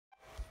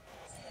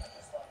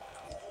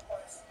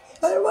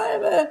Hey, wait a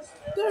minute!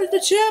 There's the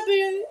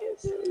champion!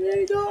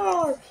 There you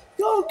are!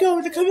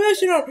 Goku, the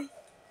commissioner!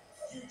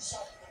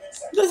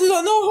 This is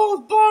a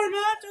no-holds-barred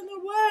match on the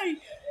way!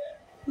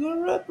 The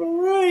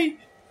referee!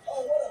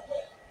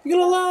 You're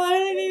gonna allow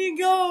anything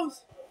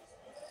goes!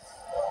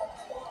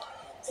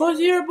 What's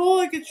your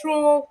boy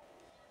control?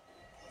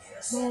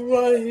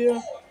 Right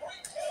here.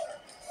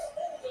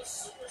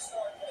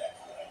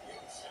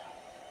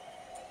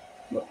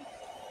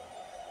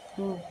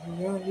 Oh,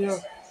 yeah.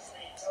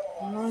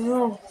 I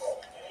know.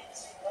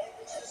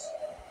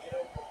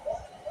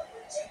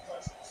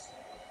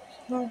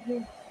 Not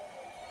here.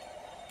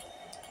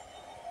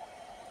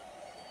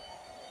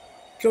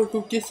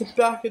 Goku gets him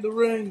back in the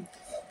ring.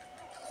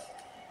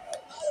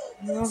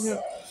 Not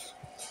here.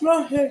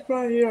 Not here,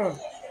 right here.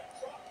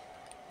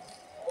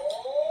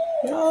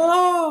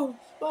 No!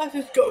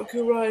 Splashes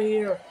Goku right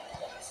here.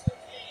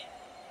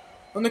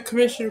 I'm the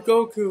Commissioner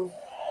Goku.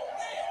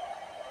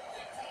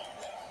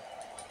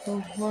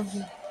 Oh, watch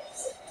it.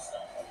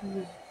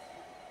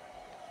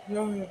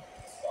 Yeah.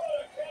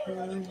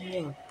 Right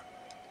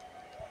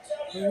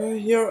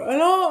here.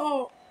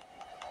 No!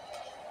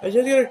 I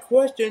just got a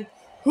question.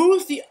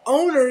 Who's the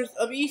owners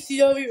of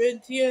ECW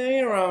and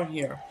TNA around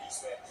here?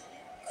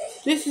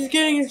 This is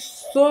getting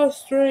so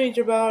strange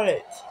about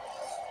it.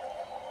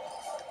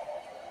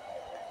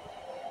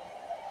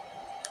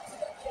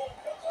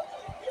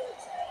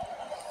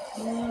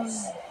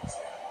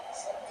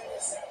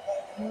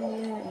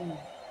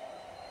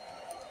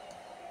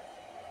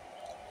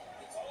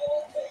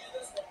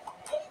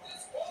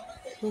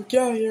 Look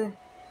out here.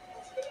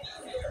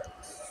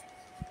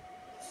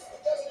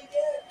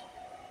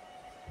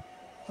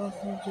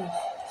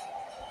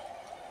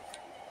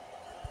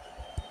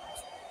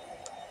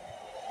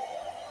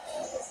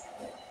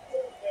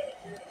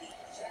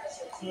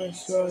 I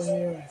saw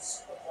here.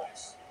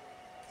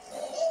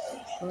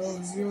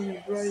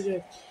 Unit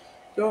rated.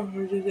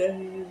 Darkheart is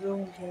ending his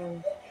own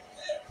town.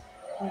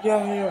 Look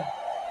out here.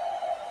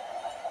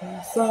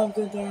 And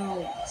something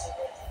down.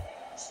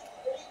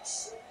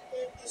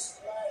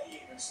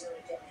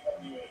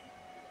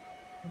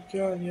 Look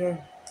out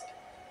here.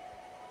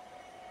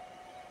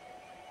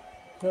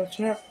 The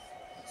champ.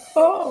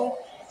 Oh!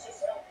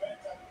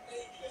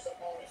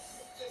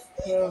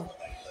 Yeah.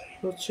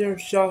 The chair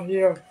shot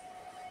here.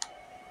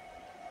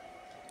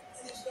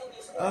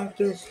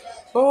 After.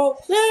 Oh,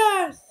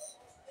 yes!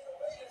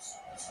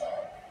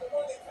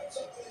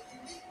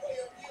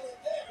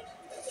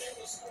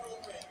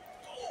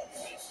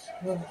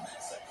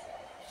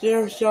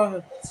 Chair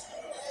shot.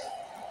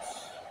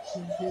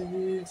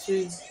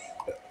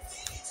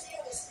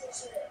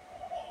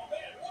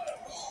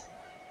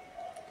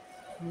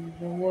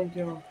 One more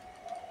down.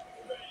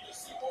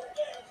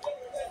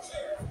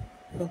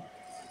 Oh,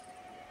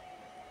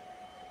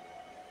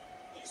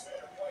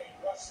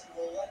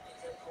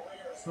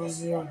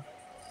 yeah.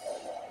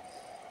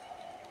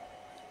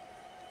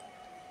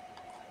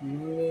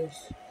 Look at this.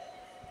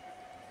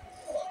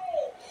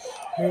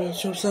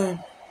 Here's your son.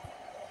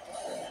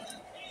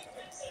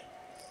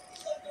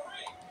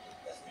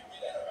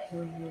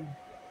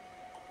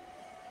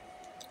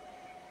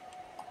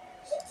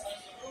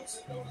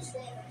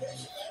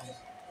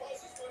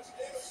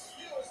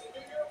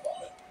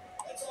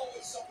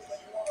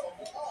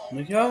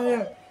 Look out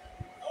here.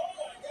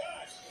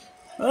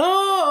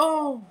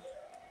 Oh!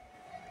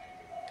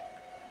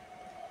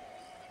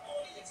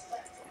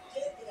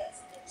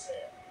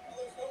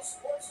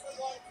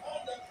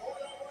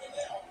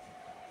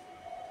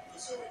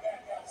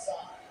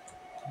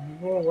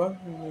 What is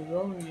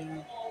wrong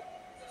here?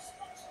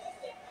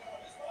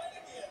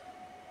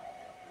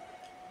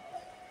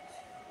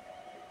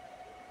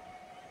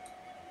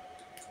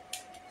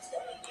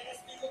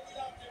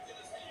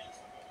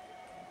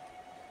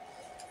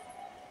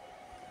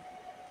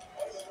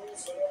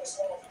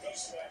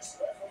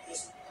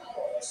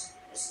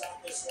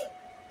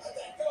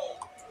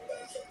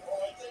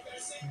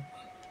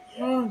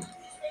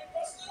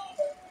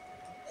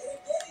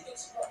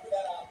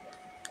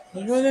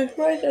 Look at this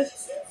right.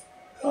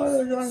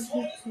 Oh, there's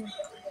one.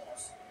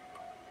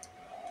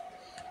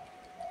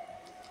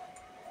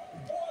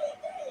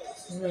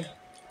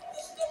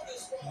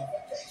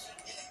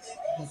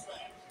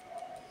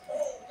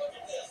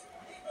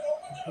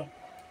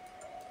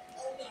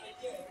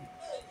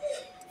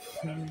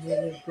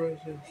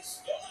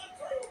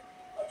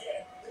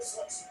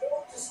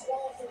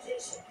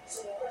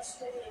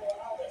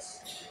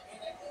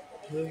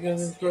 Look at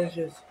this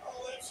gracious.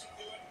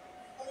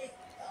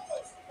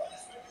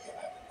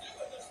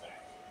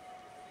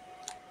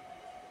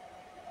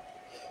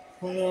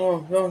 Oh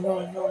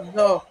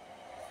no.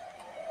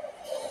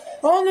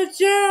 On the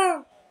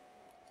chair!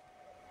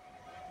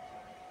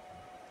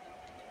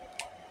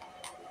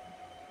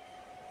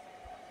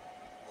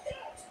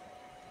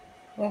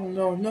 Oh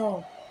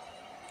no.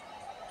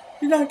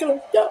 You're not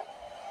gonna die.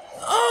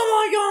 Oh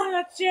my god,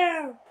 that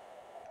chair!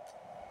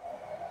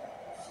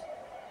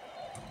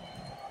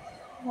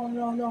 Oh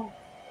no.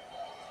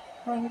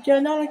 Not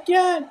again.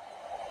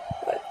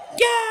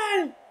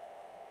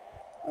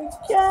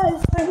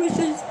 Yes, I wish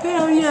it's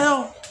pale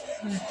yellow.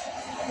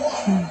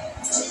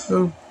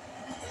 Oh.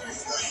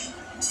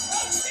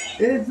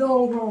 It's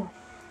over.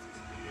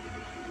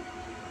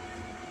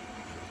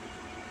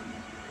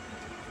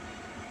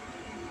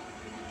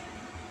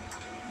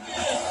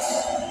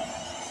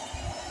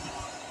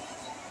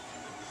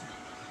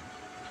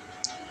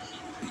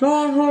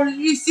 Darkheart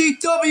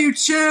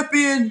ECW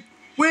champion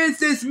wins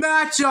this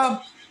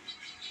matchup.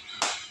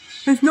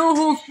 His no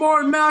holds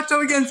barred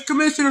matchup against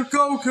Commissioner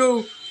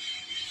Goku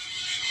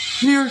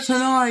here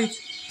tonight.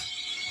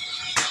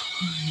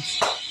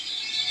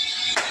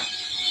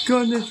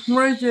 Goodness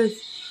gracious,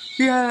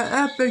 he had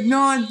an epic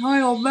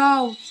non-title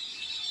bout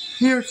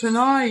here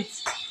tonight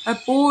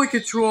at Bullet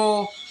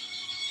Control.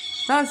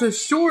 That's the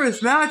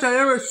shortest match I've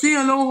ever seen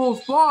on No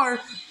Holds Barred.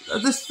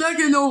 The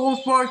second No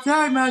Holds Barred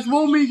tag match,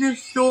 won't be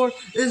this short,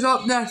 is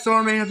up next on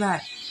our main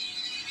event.